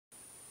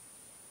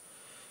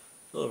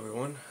Hello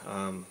everyone.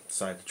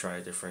 Decided to try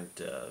a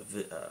different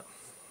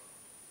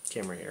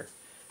camera here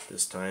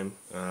this time.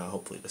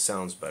 Hopefully the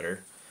sound's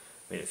better.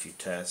 Made a few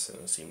tests and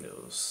it seemed it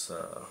was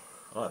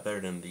a lot better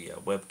than the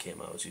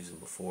webcam I was using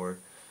before.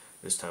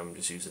 This time I'm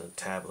just using a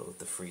tablet with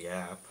the free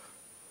app.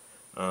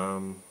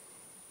 All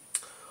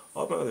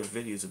my other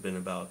videos have been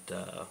about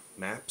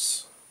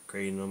maps,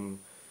 creating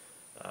them,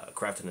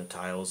 crafting the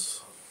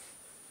tiles.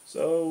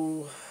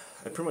 So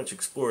I pretty much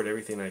explored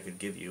everything I could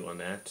give you on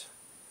that.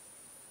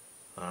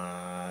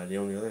 The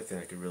only other thing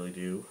I could really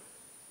do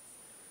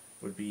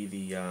would be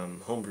the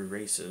homebrew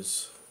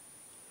races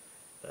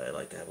that I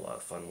like to have a lot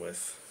of fun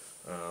with.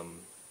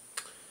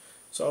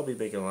 So I'll be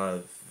making a lot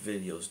of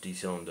videos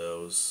detailing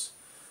those.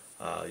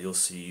 You'll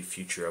see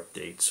future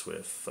updates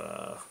with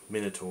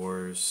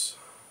minotaurs,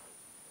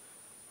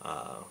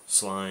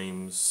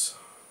 slimes,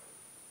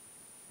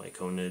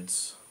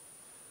 myconids,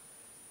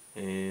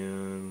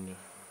 and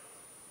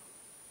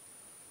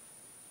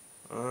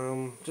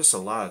just a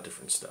lot of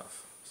different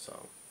stuff.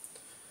 So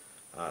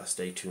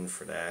stay tuned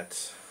for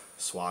that.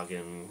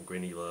 Swaggin,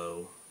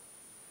 Grindylow.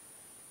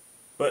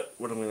 But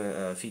what I'm going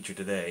to feature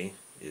today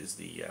is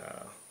the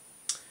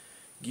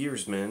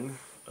Gearsmen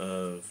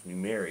of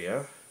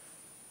Numeria.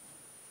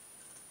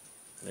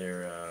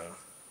 They're a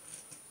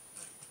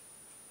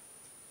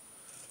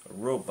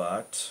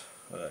robot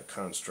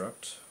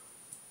construct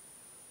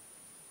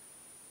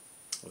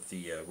with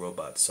the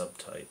robot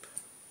subtype.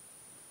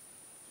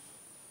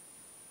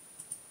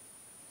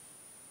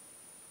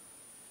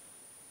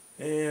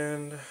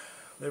 And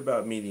they're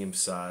about medium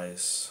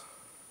size.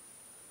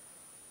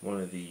 One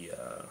of the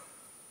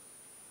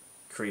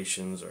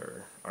creations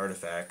or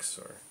artifacts,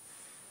 or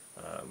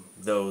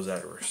those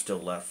that were still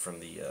left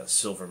from the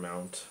Silver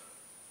Mount,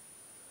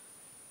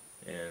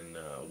 and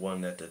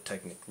one that the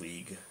Technic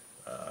League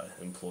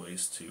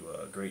employs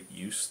to great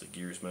use, the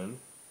Gearsmen.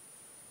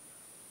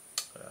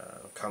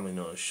 Commonly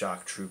known as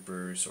shock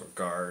troopers or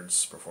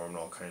guards, performing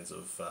all kinds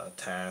of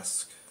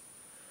tasks.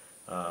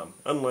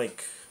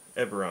 Unlike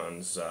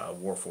Eberron's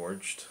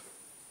Warforged,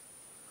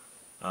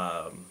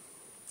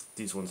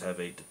 these ones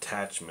have a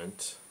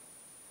detachment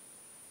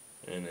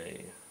and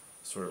a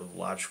sort of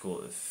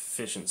logical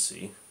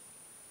efficiency,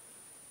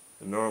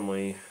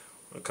 normally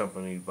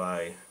accompanied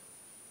by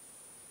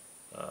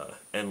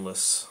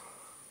endless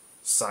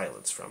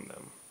silence from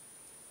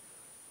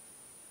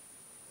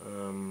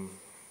them.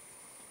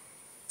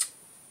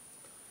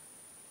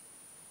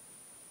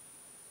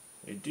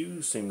 They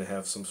do seem to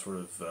have some sort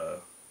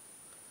of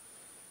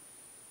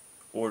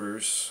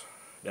orders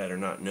that are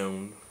not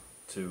known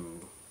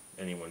to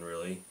anyone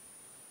really.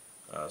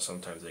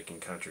 Sometimes they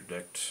can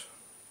contradict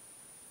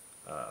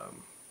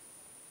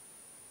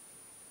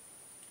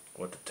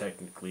what the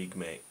Technic League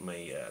may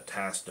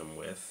task them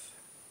with.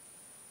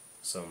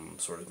 Some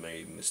sort of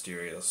maybe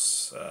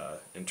mysterious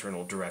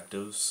internal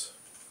directives.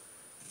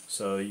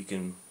 So you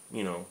can,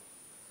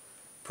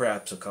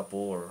 perhaps a couple,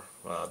 or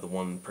the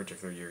one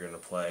particular you're going to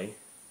play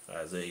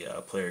as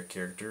a player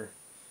character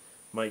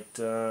might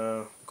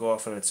go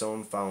off on its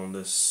own, following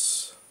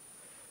this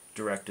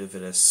directive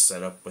it has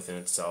set up within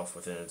itself,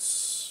 within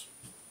its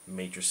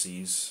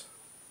matrices,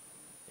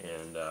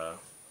 and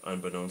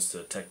unbeknownst to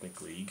the Technic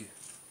League,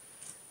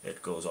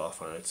 it goes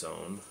off on its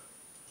own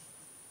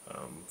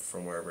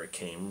from wherever it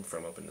came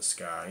from, up in the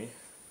sky.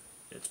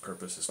 Its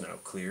purpose is now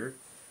clear,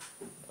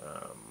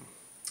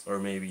 or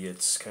maybe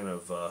it's kind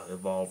of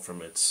evolved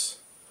from its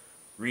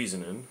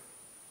reasoning,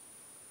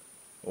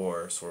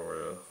 or sort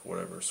of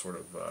whatever sort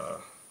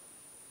of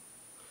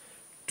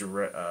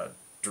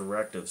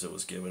directives it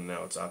was given.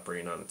 Now it's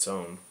operating on its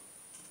own.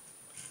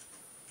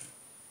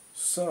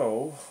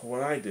 So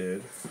what I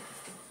did,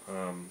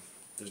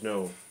 there's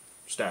no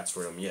stats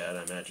for them yet.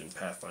 I imagine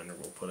Pathfinder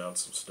will put out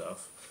some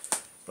stuff,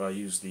 but I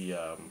used the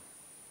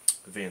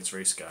advanced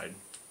race guide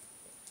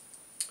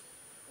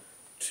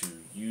to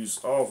use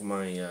all of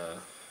my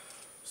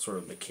sort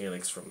of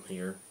mechanics from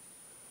here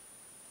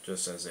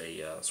just as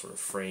a sort of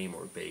frame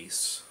or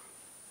base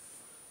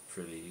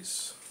for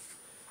these.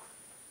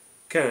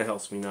 Kind of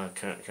helps me not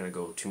kind of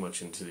go too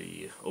much into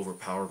the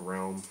overpowered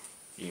realm,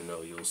 even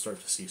though you'll start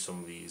to see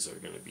some of these are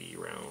going to be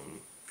around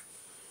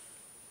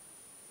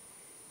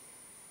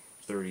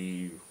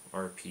 30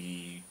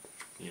 RP,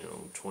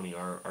 20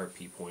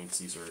 RP points.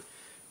 These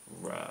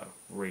are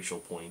racial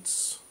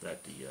points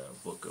that the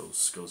book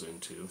goes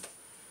into.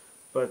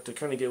 But to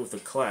kind of get with the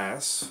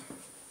class,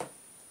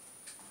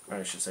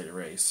 I should say the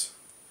race,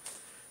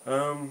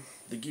 the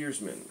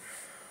Gearsmen.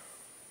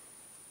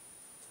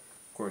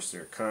 Of course,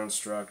 they're a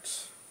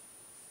construct,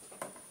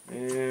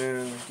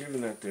 and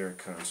given that they're a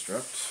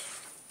construct,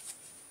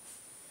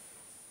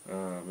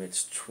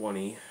 it's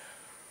 20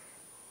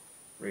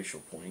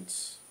 racial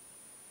points.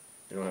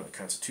 They don't have a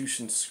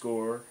constitution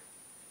score.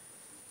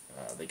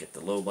 They get the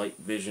low light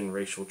vision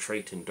racial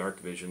trait and dark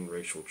vision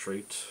racial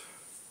trait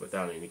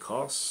without any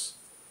costs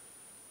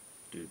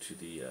due to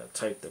the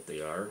type that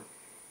they are.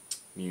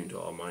 Immune to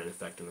all mind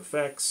affecting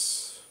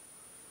effects.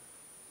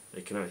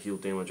 They cannot heal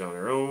damage on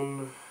their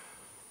own,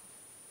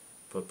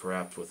 but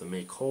perhaps with a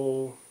make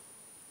whole.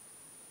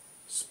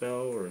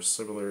 spell or a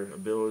similar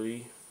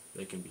ability,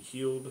 they can be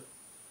healed.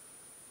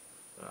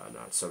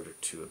 Not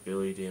subject to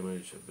ability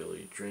damage,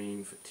 ability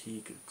drain,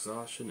 fatigue,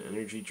 exhaustion,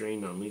 energy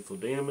drain, non-lethal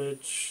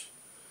damage.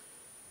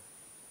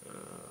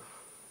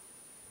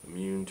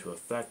 Immune to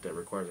effect that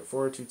requires a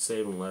fortitude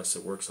save unless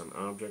it works on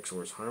objects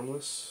or is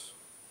harmless.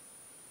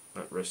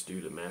 Not risk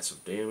due to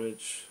massive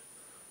damage.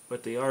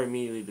 But they are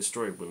immediately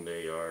destroyed when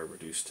they are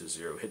reduced to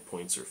 0 hit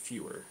points or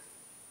fewer.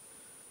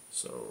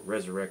 So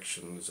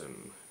resurrections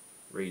and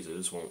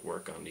raises won't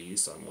work on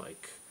these,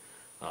 unlike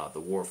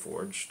the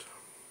Warforged.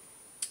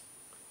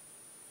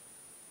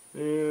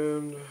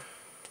 And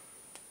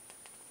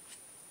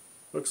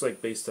looks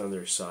like based on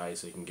their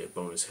size they can get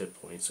bonus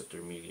hit points. If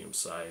they're medium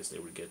size they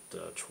would get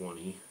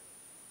 20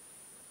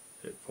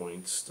 hit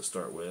points to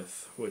start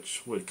with,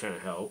 which would kind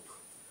of help,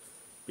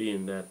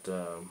 being that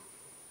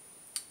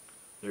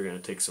they're going to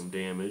take some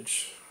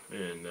damage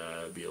and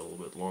be a little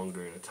bit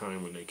longer in a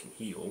time when they can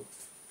heal.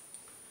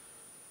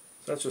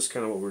 So that's just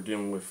kind of what we're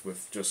dealing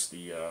with just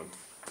the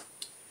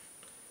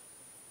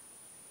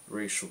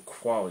racial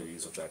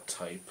qualities of that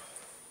type.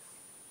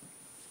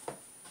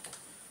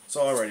 So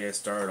already I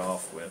started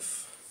off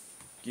with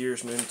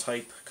Gearsmen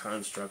type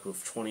construct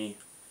with 20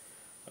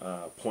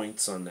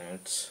 points on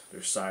that.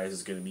 Their size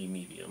is going to be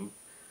medium.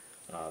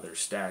 Their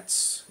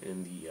stats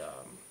in the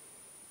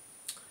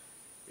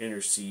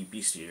Inner Sea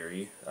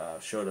Bestiary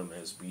showed them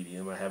as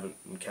medium. I haven't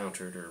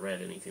encountered or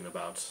read anything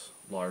about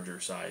larger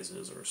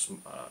sizes or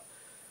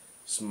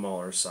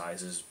smaller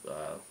sizes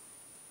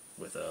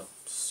with a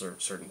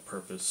certain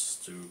purpose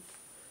to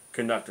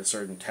conduct a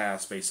certain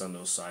task based on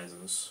those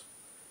sizes.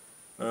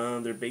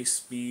 Their base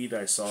speed,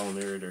 I saw in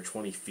there, they're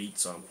 20 feet,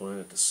 so I'm putting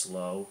it to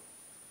slow,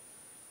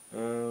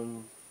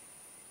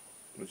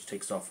 which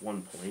takes off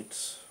 1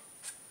 point.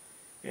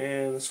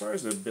 And as far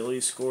as the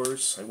ability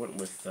scores, I went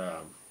with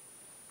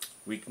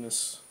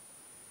weakness,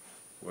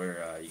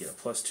 where you get a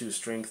 +2 to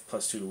strength,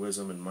 +2 to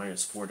wisdom, and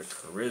 -4 to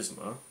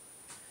charisma.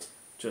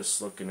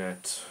 Just looking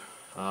at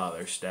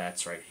their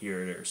stats right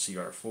here, their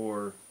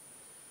CR4,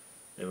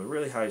 they have a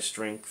really high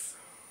strength.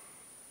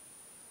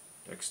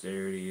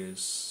 Dexterity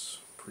is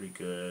pretty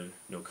good.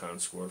 No con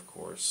score, of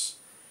course.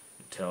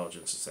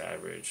 Intelligence is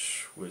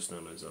average.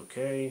 Wisdom is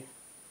okay.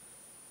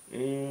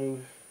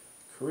 And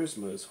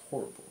charisma is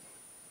horrible.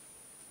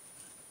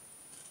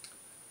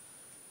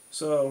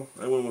 So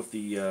I went with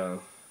the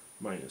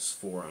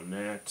 -4 on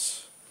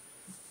that.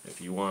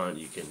 If you want,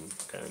 you can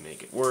kind of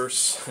make it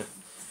worse.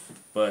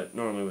 But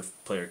normally with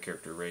player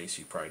character race,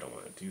 you probably don't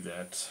want to do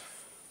that.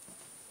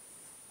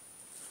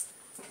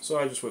 So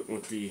I just went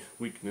with the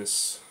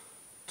weakness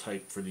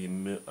type for the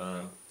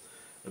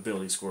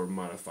ability score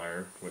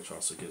modifier, which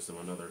also gives them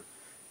another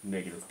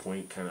negative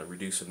point, kind of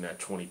reducing that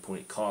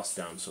 20-point cost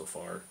down so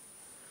far.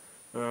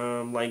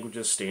 Language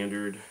is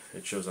standard.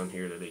 It shows on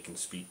here that they can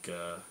speak,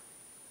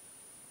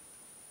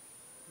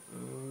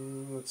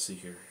 let's see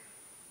here,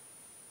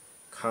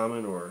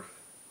 Common or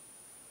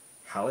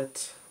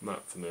Hallett. I'm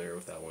not familiar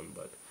with that one,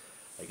 but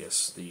I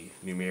guess the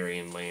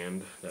Numerian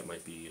land, that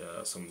might be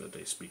something that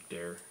they speak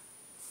there.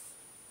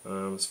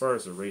 As far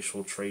as the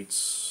racial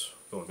traits,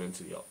 going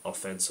into the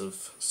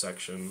offensive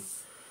section,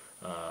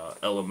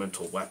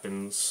 elemental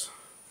weapons,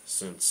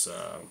 since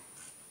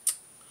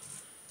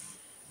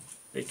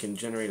they can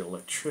generate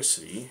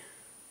electricity,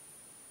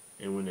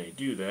 and when they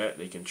do that,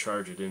 they can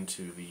charge it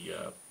into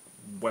the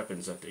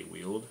weapons that they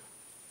wield.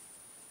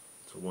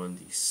 So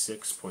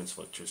 1d6 points of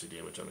electricity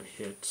damage on a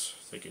hit.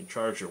 So they can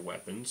charge your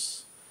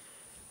weapons.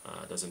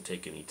 It doesn't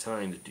take any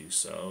time to do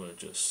so. It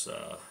just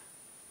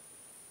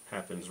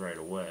happens right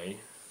away.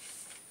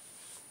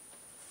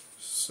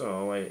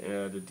 So I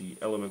added the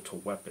elemental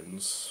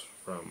weapons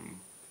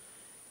from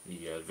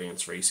the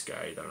Advanced Race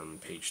Guide on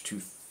page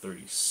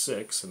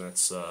 236, and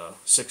that's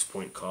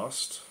 6-point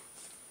cost.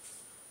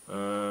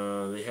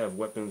 They have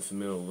weapon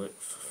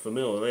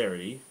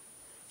familiarity,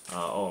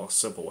 all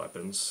simple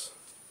weapons.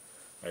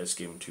 I just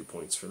gave them 2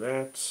 points for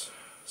that.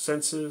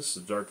 Senses,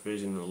 the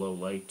Darkvision and the low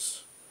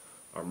light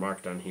are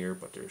marked on here,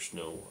 but there's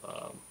no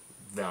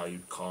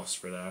valued cost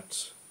for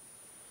that.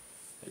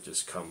 It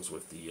just comes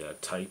with the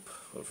type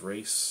of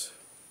race.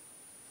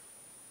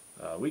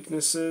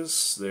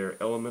 Weaknesses, their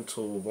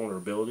elemental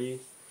vulnerability.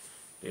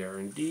 They are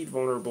indeed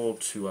vulnerable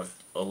to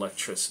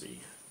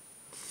electricity,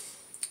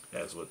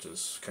 as which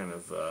is kind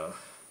of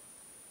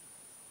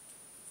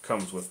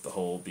comes with the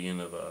whole being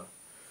of a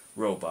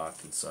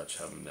robot and such,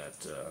 having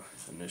that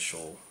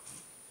initial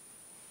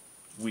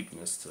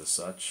weakness to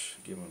such,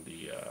 given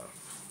the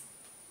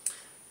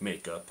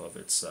makeup of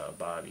its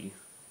body.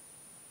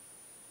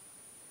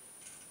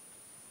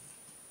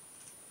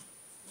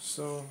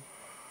 So,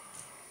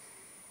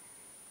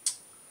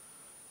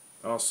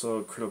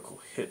 also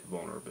critical hit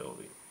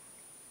vulnerability.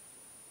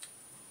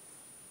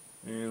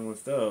 And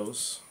with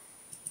those,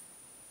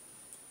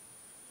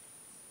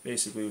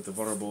 basically with the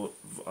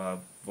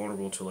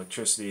vulnerable to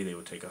electricity, they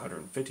would take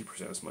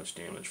 150% as much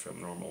damage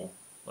from normal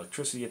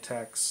electricity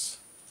attacks.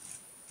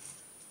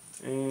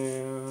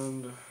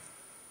 And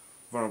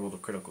vulnerable to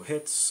critical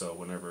hits, so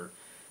whenever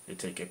they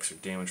take extra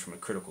damage from a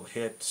critical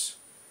hit,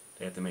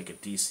 They have to make a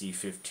DC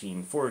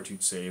 15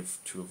 Fortitude save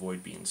to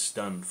avoid being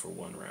stunned for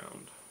 1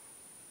 round.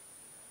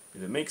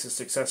 If it makes a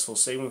successful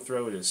saving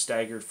throw, it is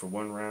staggered for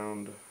 1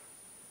 round,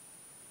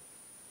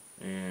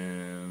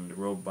 and the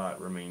robot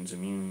remains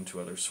immune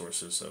to other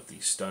sources of the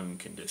stun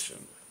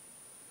condition.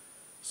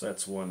 So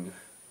that's one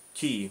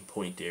key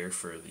point there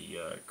for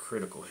the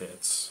critical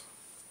hits.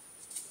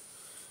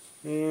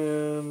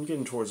 And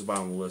getting towards the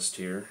bottom of the list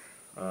here,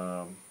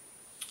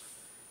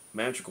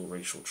 magical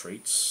racial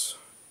traits.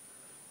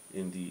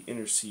 In the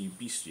Inner Sea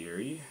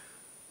Bestiary,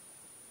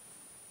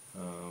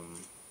 where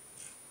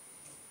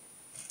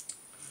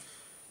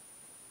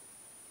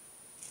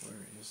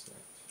is that?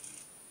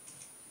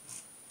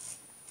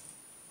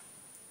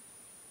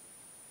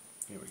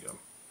 Here we go.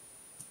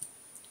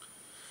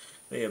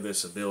 They have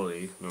this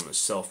ability known as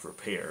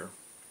self-repair.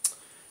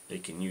 They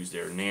can use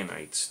their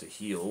nanites to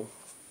heal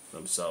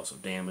themselves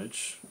of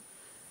damage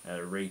at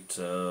a rate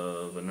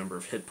of a number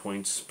of hit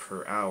points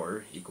per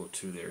hour equal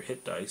to their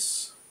hit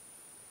dice.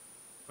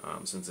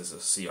 Since it's a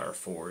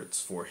CR4,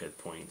 it's 4 hit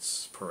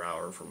points per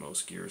hour for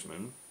most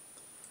Gearsmen.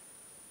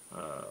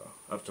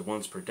 Up to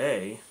once per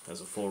day, as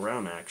a full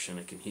round action,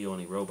 it can heal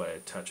any robot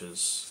it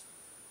touches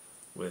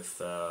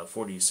with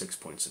 46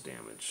 points of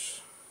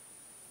damage.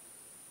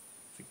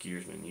 If a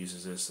Gearsman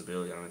uses this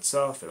ability on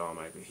itself, it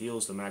automatically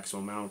heals the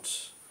maximum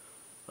amount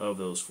of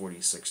those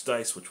 46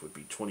 dice, which would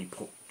be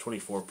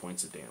 24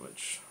 points of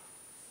damage.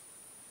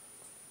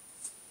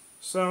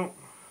 So,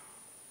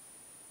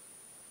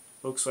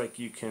 looks like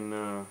you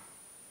can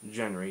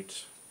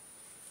generate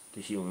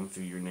the healing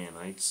through your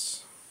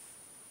nanites,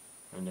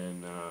 and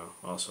then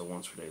also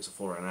once per day as a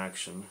full round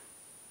action,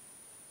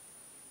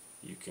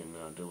 you can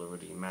deliver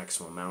the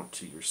maximum amount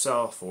to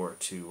yourself or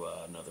to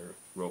another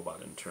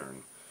robot in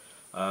turn.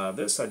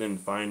 This I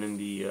didn't find in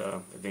the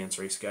advanced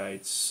race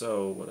guides,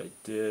 so what I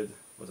did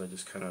was I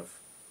just kind of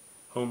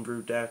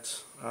homebrewed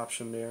that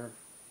option there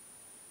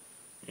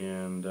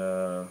and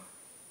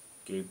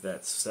gave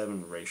that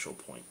 7 racial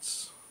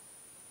points.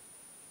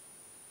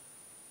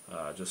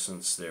 Just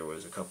since there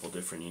was a couple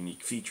different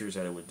unique features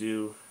that it would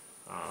do.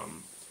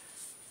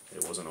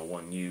 It wasn't a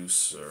one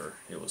use, or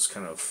it was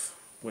kind of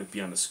went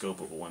beyond the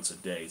scope of a once a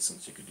day,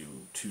 since you could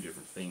do 2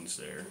 different things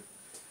there.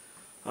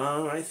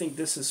 I think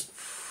this is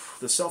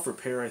the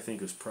self-repair. I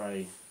think is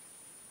probably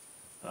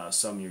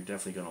something you're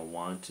definitely going to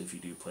want if you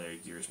do play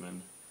a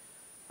Gearsman.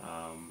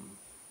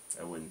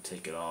 I wouldn't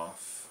take it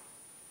off,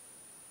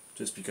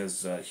 just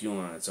because healing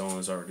on its own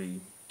is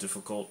already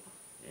difficult,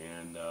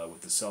 and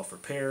with the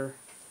self-repair,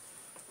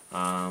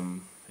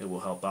 it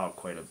will help out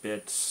quite a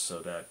bit, so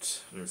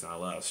that there's not a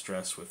lot of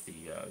stress with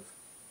the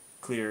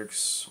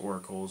clerics,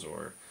 oracles,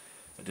 or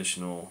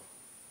additional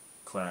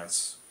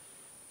class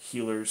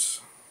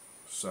healers.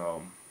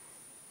 So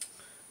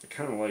I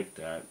kind of like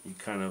that. You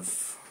kind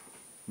of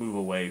move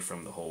away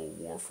from the whole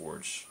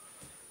Warforged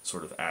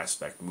sort of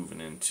aspect,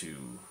 moving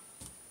into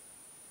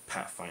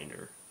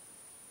Pathfinder.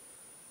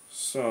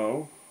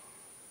 So,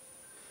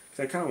 cause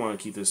I kind of want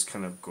to keep this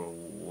kind of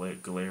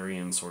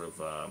Galarian sort of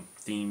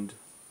themed.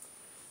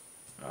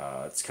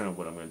 It's kind of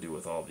what I'm going to do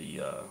with all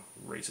the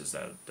races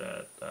that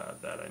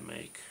I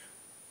make.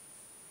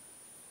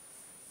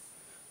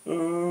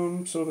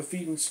 So the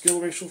feat and skill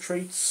racial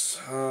traits,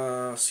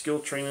 skill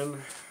training,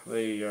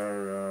 they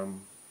are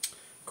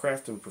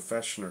craft and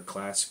profession or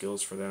class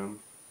skills for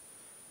them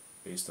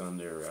based on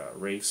their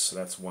race, so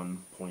that's 1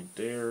 point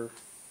there.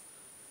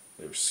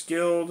 They're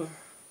skilled,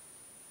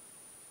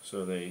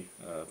 so they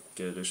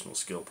get additional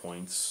skill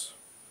points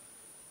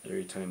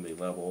every time they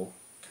level,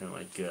 kind of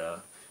like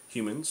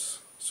humans.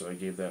 So I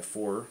gave that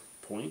 4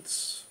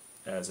 points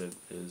as it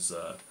is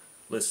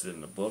listed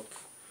in the book.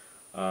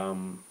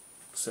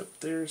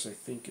 Except theirs, I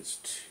think, is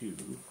 2.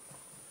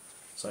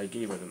 So I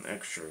gave it an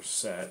extra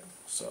set,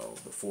 so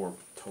the 4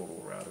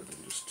 total rather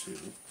than just 2.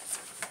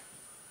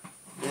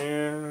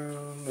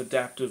 And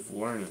adaptive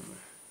learning.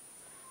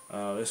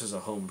 This is a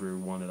homebrew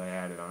one that I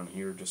added on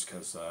here just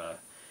because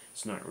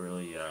it's not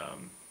really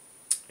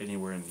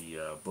anywhere in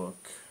the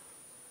book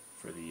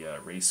for the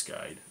race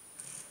guide.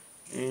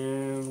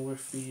 And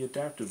with the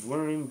adaptive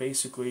learning,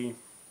 basically,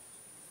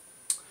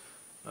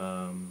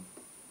 you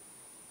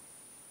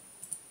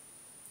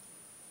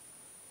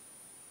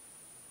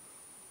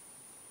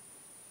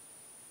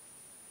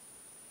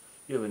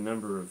have a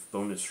number of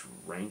bonus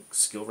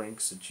skill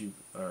ranks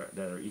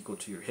that are equal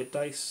to your hit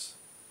dice.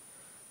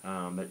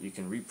 That you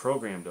can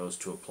reprogram those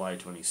to apply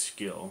to any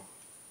skill.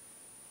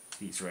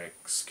 These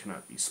ranks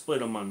cannot be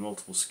split among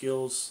multiple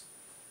skills,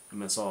 and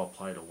must all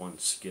apply to one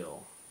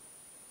skill.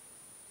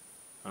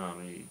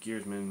 A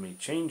Gearsman may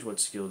change what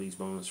skill these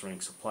bonus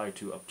ranks apply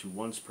to up to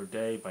once per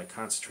day by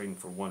concentrating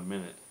for 1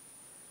 minute,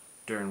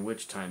 during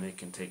which time it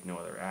can take no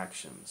other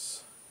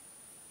actions.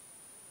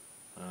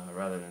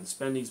 Rather than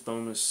spend these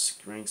bonus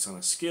ranks on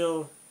a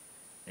skill,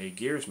 a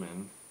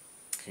Gearsman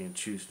can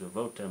choose to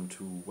devote them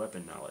to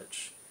weapon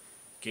knowledge,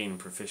 gain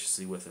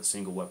proficiency with a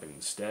single weapon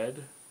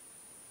instead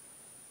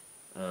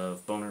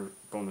of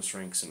bonus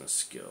ranks in a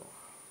skill.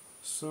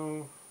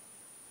 So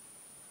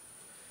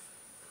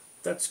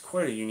that's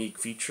quite a unique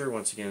feature.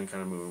 Once again,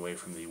 kind of moving away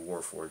from the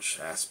Warforged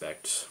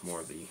aspect,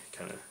 more of the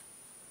kind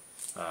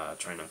of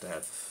trying not to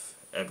have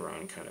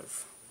Eberron kind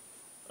of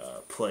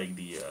plague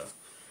the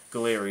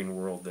Galarian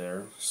world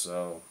there.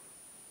 So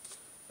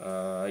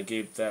I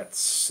gave that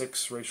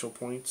 6 racial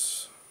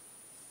points.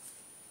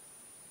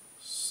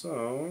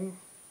 So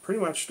pretty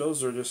much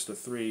those are just the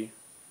 3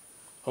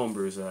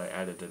 homebrews that I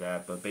added to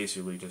that, but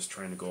basically just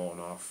trying to go on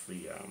off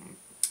the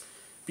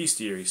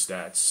bestiary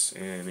stats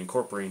and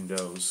incorporating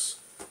those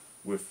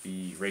with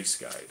the race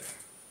guide.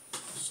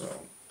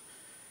 So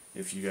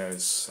if you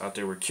guys out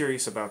there were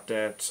curious about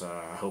that,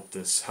 I hope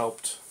this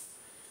helped.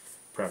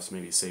 Perhaps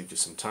maybe saved you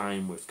some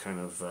time with kind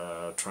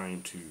of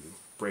trying to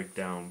break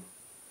down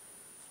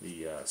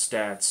the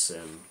stats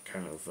and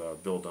kind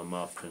of build them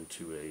up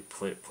into a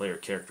player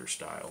character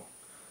style.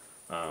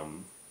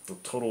 The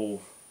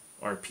total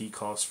RP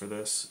cost for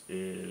this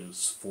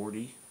is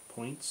 40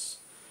 points.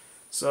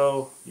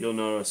 So you'll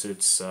notice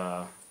it's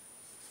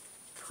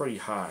pretty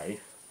high.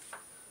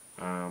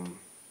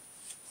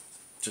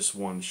 Just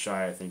one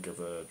shy, I think, of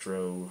a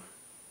Drow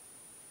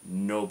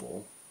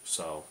noble.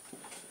 So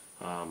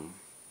I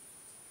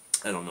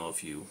don't know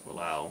if you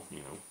allow,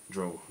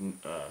 Drow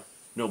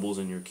nobles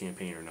in your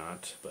campaign or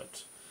not,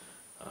 but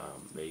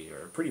they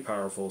are pretty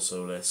powerful.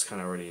 So that's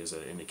kind of already is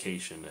an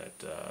indication that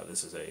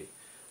this is a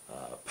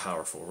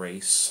powerful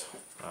race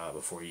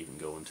before you even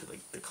go into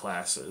the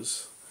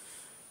classes.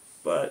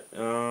 But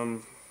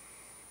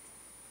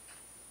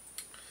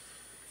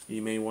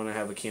you may want to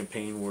have a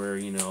campaign where,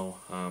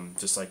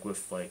 just like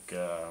with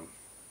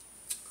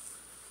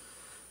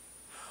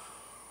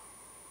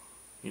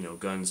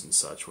guns and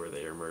such, where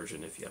they are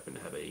emergent. If you happen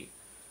to have a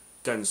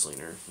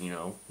gunslinger,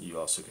 you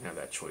also can have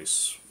that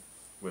choice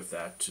with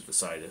that to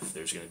decide if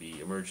there's going to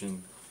be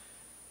emergent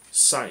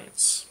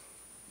science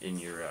in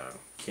your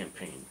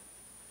campaign.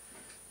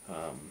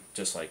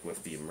 Just like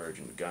with the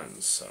emergent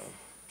guns. So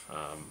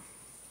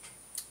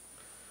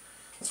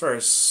as far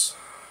as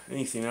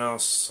anything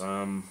else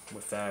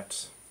with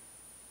that,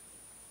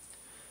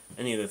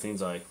 any of the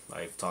things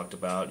I've talked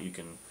about, you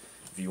can,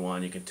 if you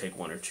want, you can take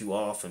 1 or 2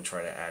 off and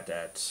try to add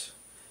that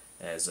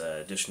as an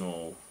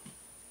additional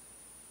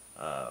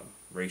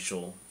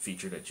racial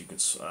feature that you can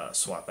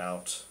swap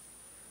out.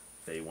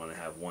 They want to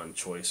have one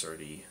choice or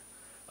the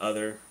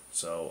other,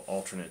 so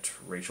alternate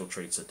racial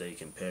traits that they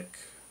can pick.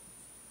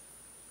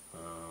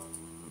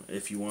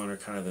 If you want to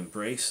kind of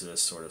embrace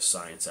this sort of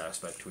science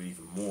aspect to it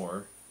even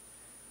more,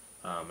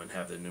 and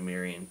have the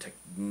Numerian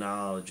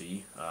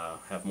technology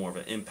have more of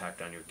an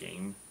impact on your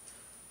game,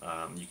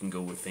 you can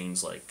go with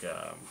things like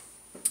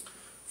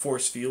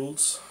force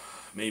fields.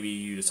 Maybe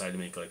you decide to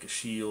make like a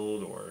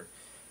shield or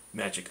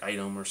magic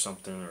item or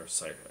something, or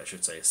I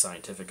should say a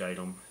scientific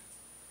item,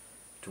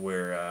 to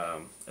where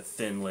a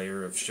thin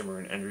layer of shimmer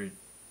and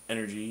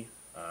energy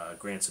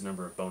grants a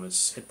number of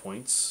bonus hit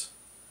points.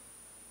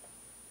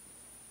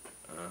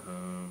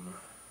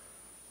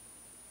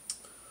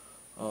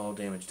 All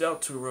damage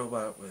dealt to a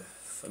robot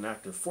with an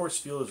active force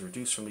field is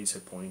reduced from these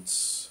hit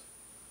points.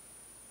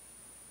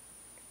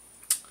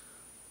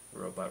 The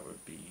robot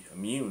would be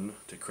immune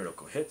to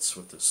critical hits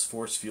with this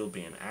force field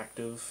being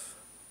active.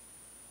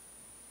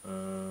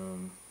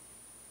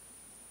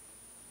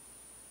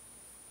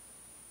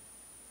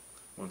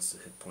 Once the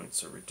hit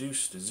points are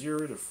reduced to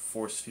 0, the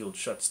force field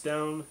shuts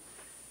down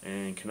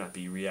and cannot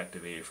be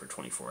reactivated for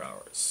 24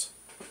 hours.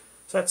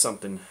 So that's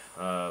something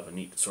of a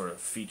neat sort of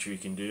feature you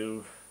can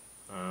do.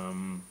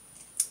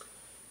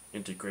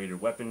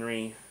 Integrated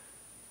weaponry,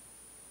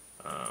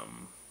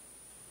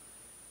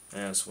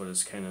 as what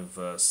is kind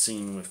of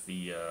seen with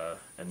the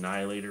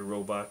Annihilator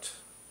robot.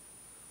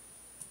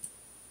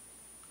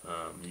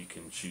 You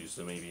can choose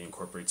to maybe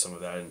incorporate some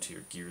of that into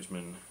your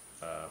Gearsmen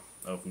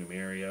of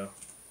Numeria.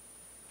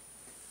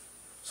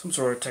 Some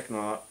sort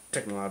of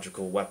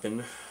technological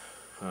weapon,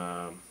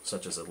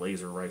 such as a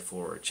laser rifle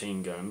or a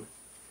chain gun,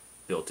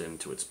 built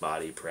into its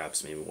body.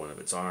 Perhaps maybe one of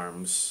its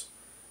arms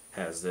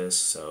has this,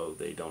 so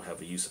they don't have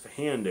the use of a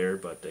hand there,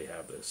 but they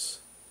have this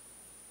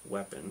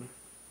weapon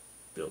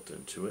built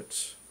into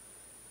it,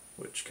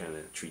 which kind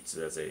of treats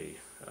it as a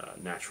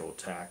natural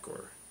attack,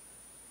 or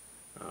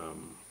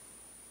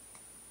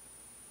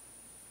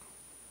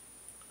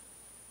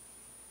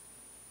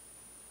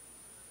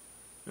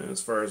and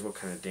as far as what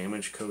kind of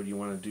damage code you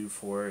want to do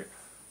for it,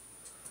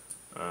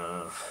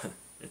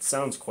 it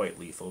sounds quite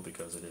lethal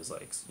because it is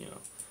like,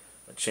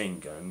 a chain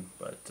gun,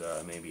 but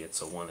maybe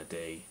it's a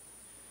 1-a-day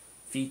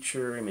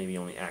feature, and maybe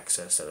only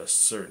access at a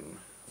certain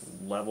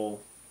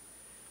level,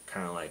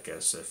 kind of like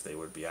as if they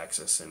would be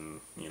accessing,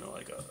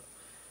 like a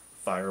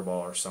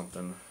fireball or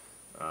something.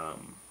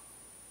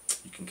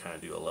 You can kind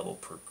of do a level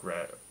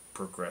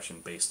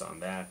progression based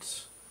on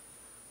that.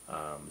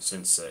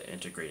 Since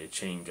integrated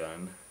chain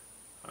gun,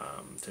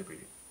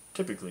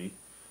 typically,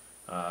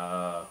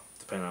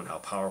 depending on how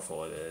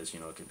powerful it is,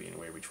 it could be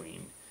anywhere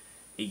between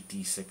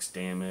 8d6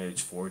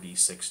 damage,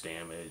 4d6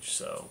 damage,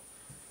 so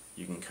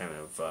you can kind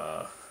of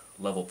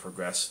level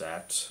progress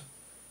that,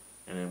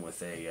 and then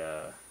with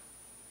a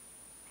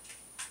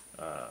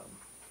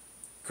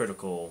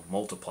critical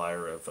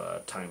multiplier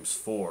of times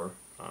 4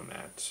 on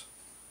that.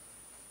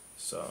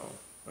 So,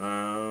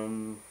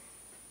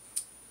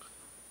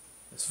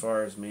 as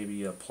far as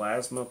maybe a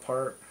plasma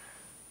part,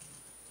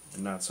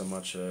 and not so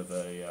much of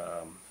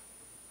a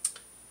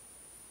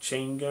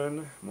chain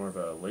gun, more of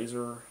a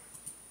laser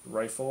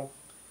rifle.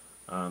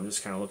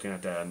 Just kind of looking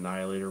at that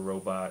Annihilator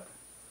robot.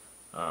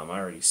 I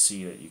already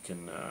see that you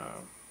can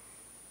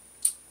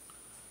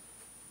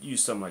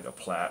use something like a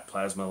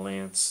plasma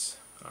lance.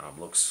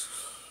 Looks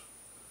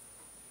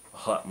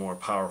a lot more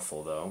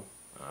powerful though.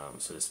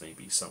 So this may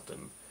be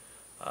something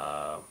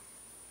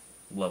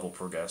level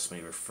progress,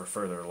 maybe for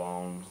further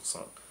along.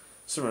 So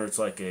similar, it's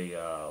like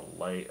a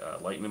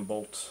lightning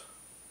bolt.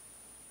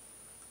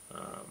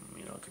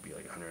 You know, it could be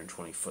like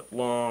 120 foot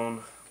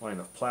long, line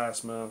of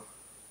plasma.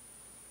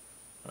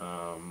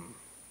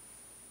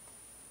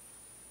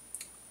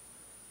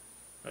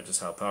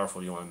 Just how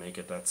powerful you want to make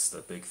it, that's the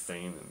big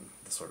thing, and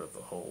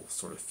the whole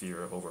sort of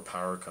fear of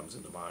overpower comes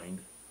into mind.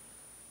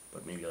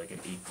 But maybe like an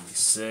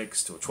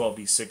 8d6 to a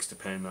 12d6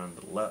 depending on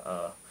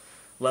the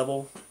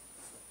level,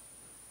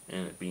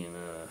 and it being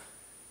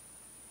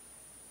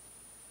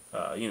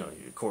you know,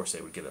 of course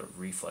they would get a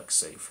reflex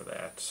save for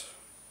that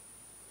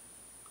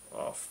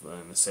off,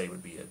 and the save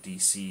would be a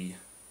DC,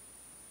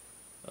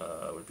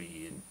 would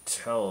be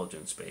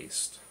intelligence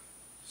based,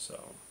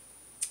 so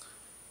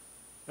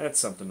that's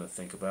something to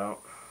think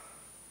about.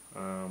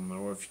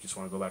 Or if you just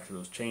want to go back to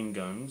those chain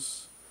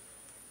guns,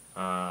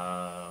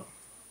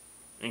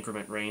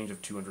 increment range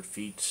of 200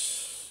 feet,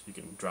 you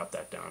can drop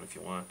that down if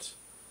you want,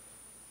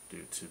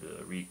 due to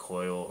the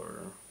recoil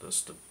or the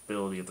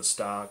stability of the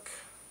stock.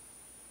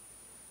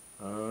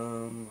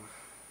 I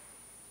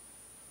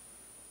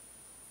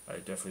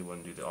definitely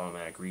wouldn't do the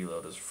automatic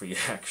reload as a free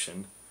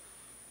action.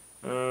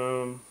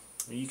 You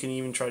can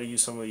even try to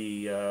use some of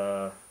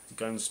the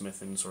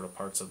gunsmithing sort of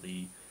parts of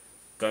the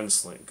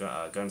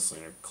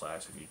gunslinger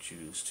class if you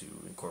choose to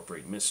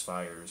incorporate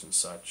misfires and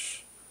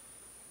such.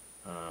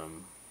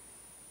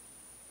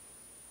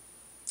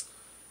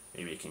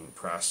 Maybe it can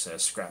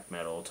process scrap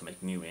metal to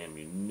make new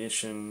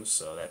ammunition,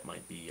 so that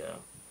might be a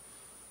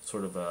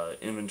sort of a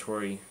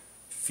inventory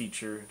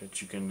feature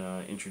that you can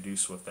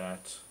introduce with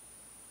that.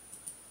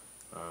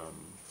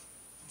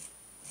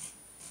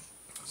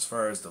 As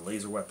far as the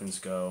laser weapons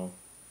go,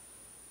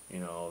 you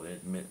know,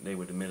 they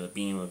would emit a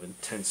beam of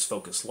intense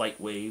focused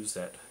light waves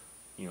that,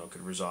 you know,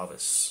 could resolve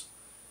as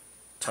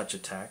touch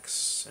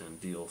attacks and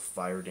deal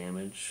fire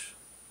damage.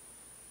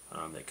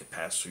 They could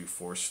pass through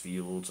force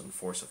fields and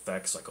force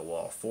effects like a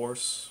wall of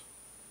force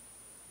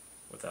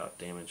without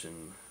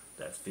damaging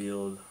that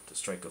field to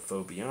strike a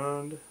foe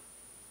beyond.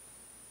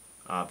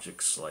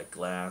 Objects like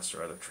glass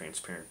or other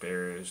transparent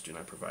barriers do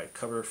not provide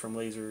cover from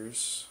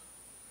lasers,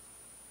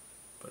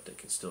 but they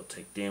can still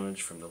take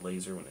damage from the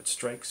laser when it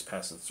strikes,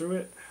 passing through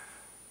it.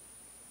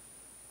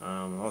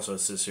 Also, it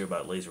says here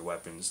about laser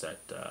weapons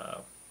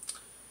that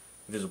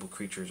visible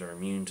creatures are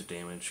immune to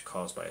damage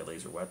caused by a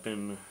laser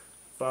weapon.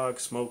 Fog,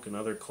 smoke, and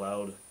other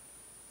cloud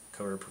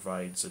cover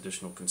provides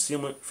additional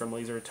concealment from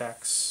laser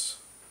attacks.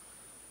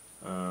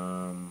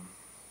 And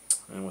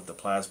with the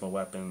plasma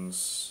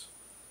weapons,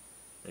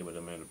 they would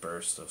emit a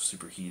burst of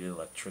superheated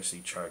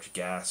electricity charged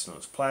gas known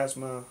as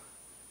plasma.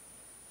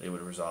 They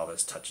would resolve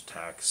as touch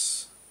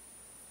attacks.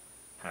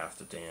 Half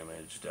the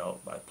damage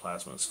dealt by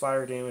plasma is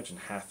fire damage and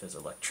half is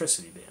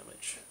electricity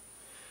damage.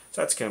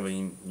 So that's kind of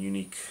a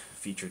unique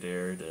feature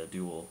there, the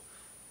dual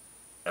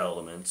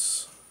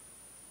elements.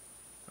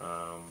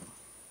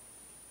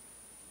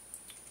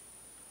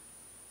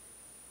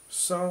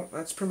 So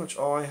that's pretty much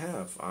all I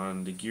have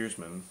on the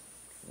Gearsmen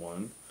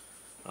one.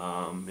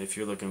 If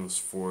you're looking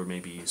for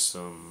maybe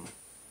some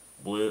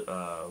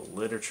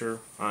literature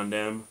on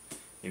them,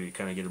 maybe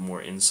kind of get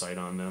more insight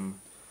on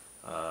them,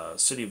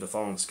 City of the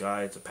Fallen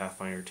Sky, it's a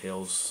Pathfinder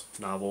Tales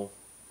novel.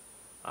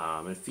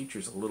 It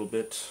features a little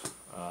bit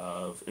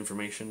of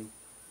information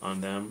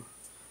on them,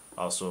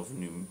 also of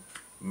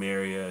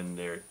Numeria and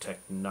their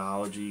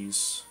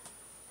technologies.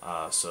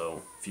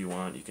 So if you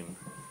want, you can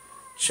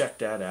check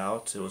that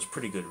out. It was a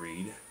pretty good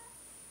read.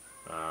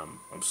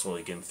 I'm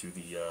slowly getting through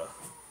the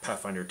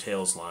Pathfinder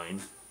Tales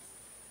line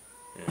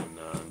and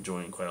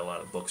enjoying quite a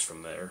lot of books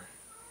from there.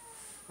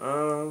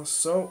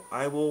 So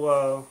I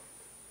will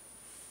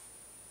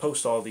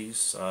post all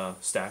these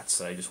stats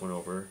that I just went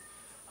over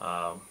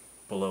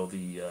below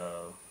the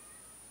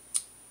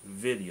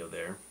video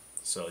there,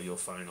 so you'll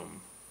find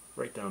them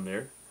right down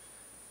there.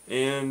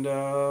 And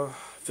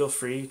feel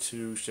free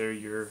to share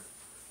your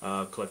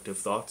collective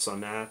thoughts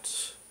on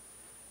that,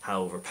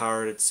 how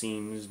overpowered it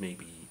seems.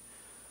 Maybe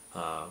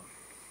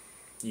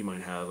you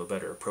might have a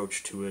better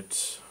approach to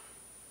it,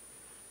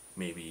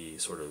 maybe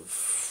sort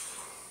of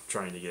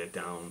trying to get it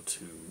down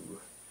to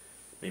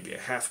maybe a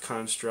half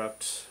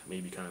construct,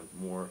 maybe kind of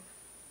more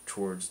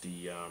towards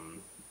the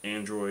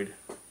android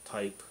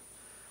type.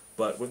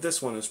 But with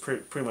this one, it's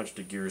pretty much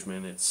the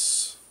Gearsmen.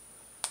 It's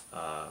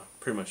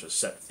pretty much a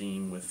set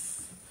theme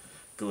with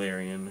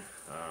Galarian.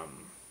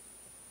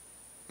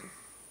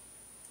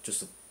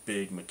 Just a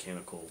big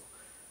mechanical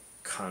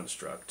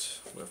construct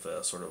with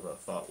a sort of a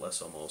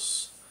thoughtless,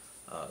 almost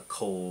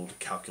cold,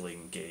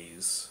 calculating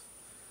gaze,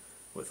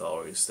 with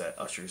always that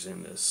ushers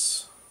in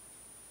this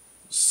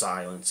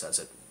silence as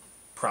it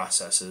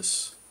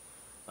processes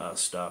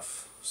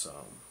stuff.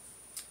 So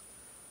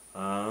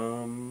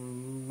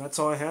that's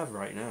all I have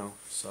right now.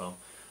 So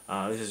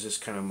this is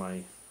just kind of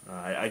my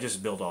I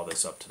just built all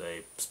this up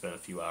today, spent a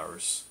few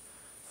hours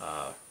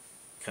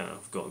kind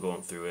of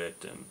going through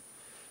it and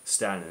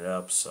statting it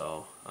up.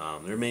 So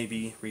there may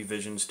be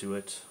revisions to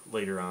it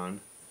later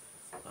on,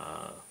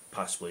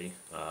 possibly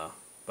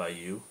by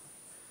you.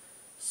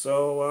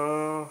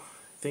 So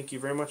thank you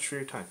very much for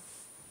your time.